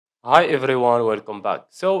Hi everyone, welcome back.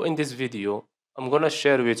 So in this video, I'm gonna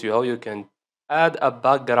share with you how you can add a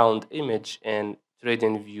background image in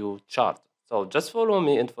TradingView chart. So just follow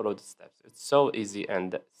me and follow the steps. It's so easy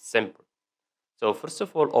and simple. So first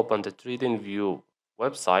of all, open the TradingView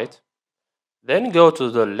website, then go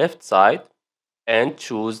to the left side and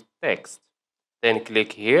choose text. Then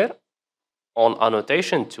click here on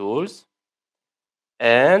annotation tools.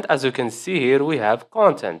 And as you can see here, we have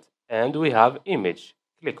content and we have image.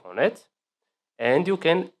 Click on it and you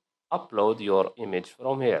can upload your image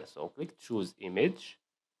from here. So click choose image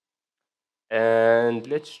and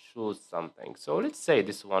let's choose something. So let's say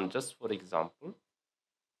this one just for example.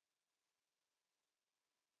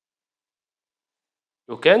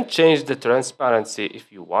 You can change the transparency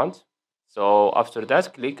if you want. So after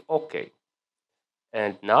that click OK.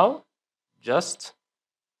 And now just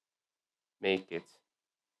make it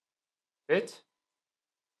fit.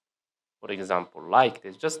 For example, like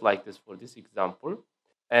this, just like this for this example.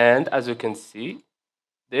 And as you can see,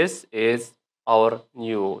 this is our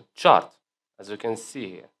new chart, as you can see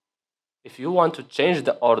here. If you want to change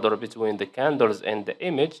the order between the candles and the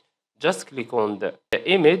image, just click on the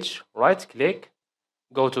image, right click,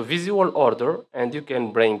 go to visual order, and you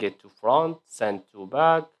can bring it to front, send to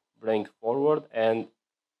back, bring forward, and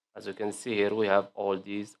as you can see here, we have all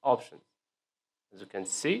these options. As you can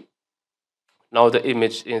see, now the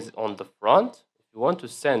image is on the front. If you want to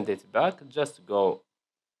send it back, just go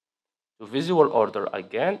to visual order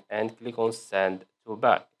again and click on send to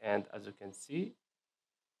back. And as you can see,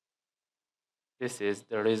 this is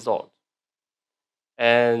the result.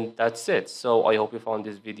 And that's it. So I hope you found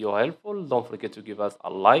this video helpful. Don't forget to give us a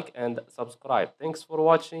like and subscribe. Thanks for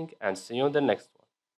watching and see you in the next one.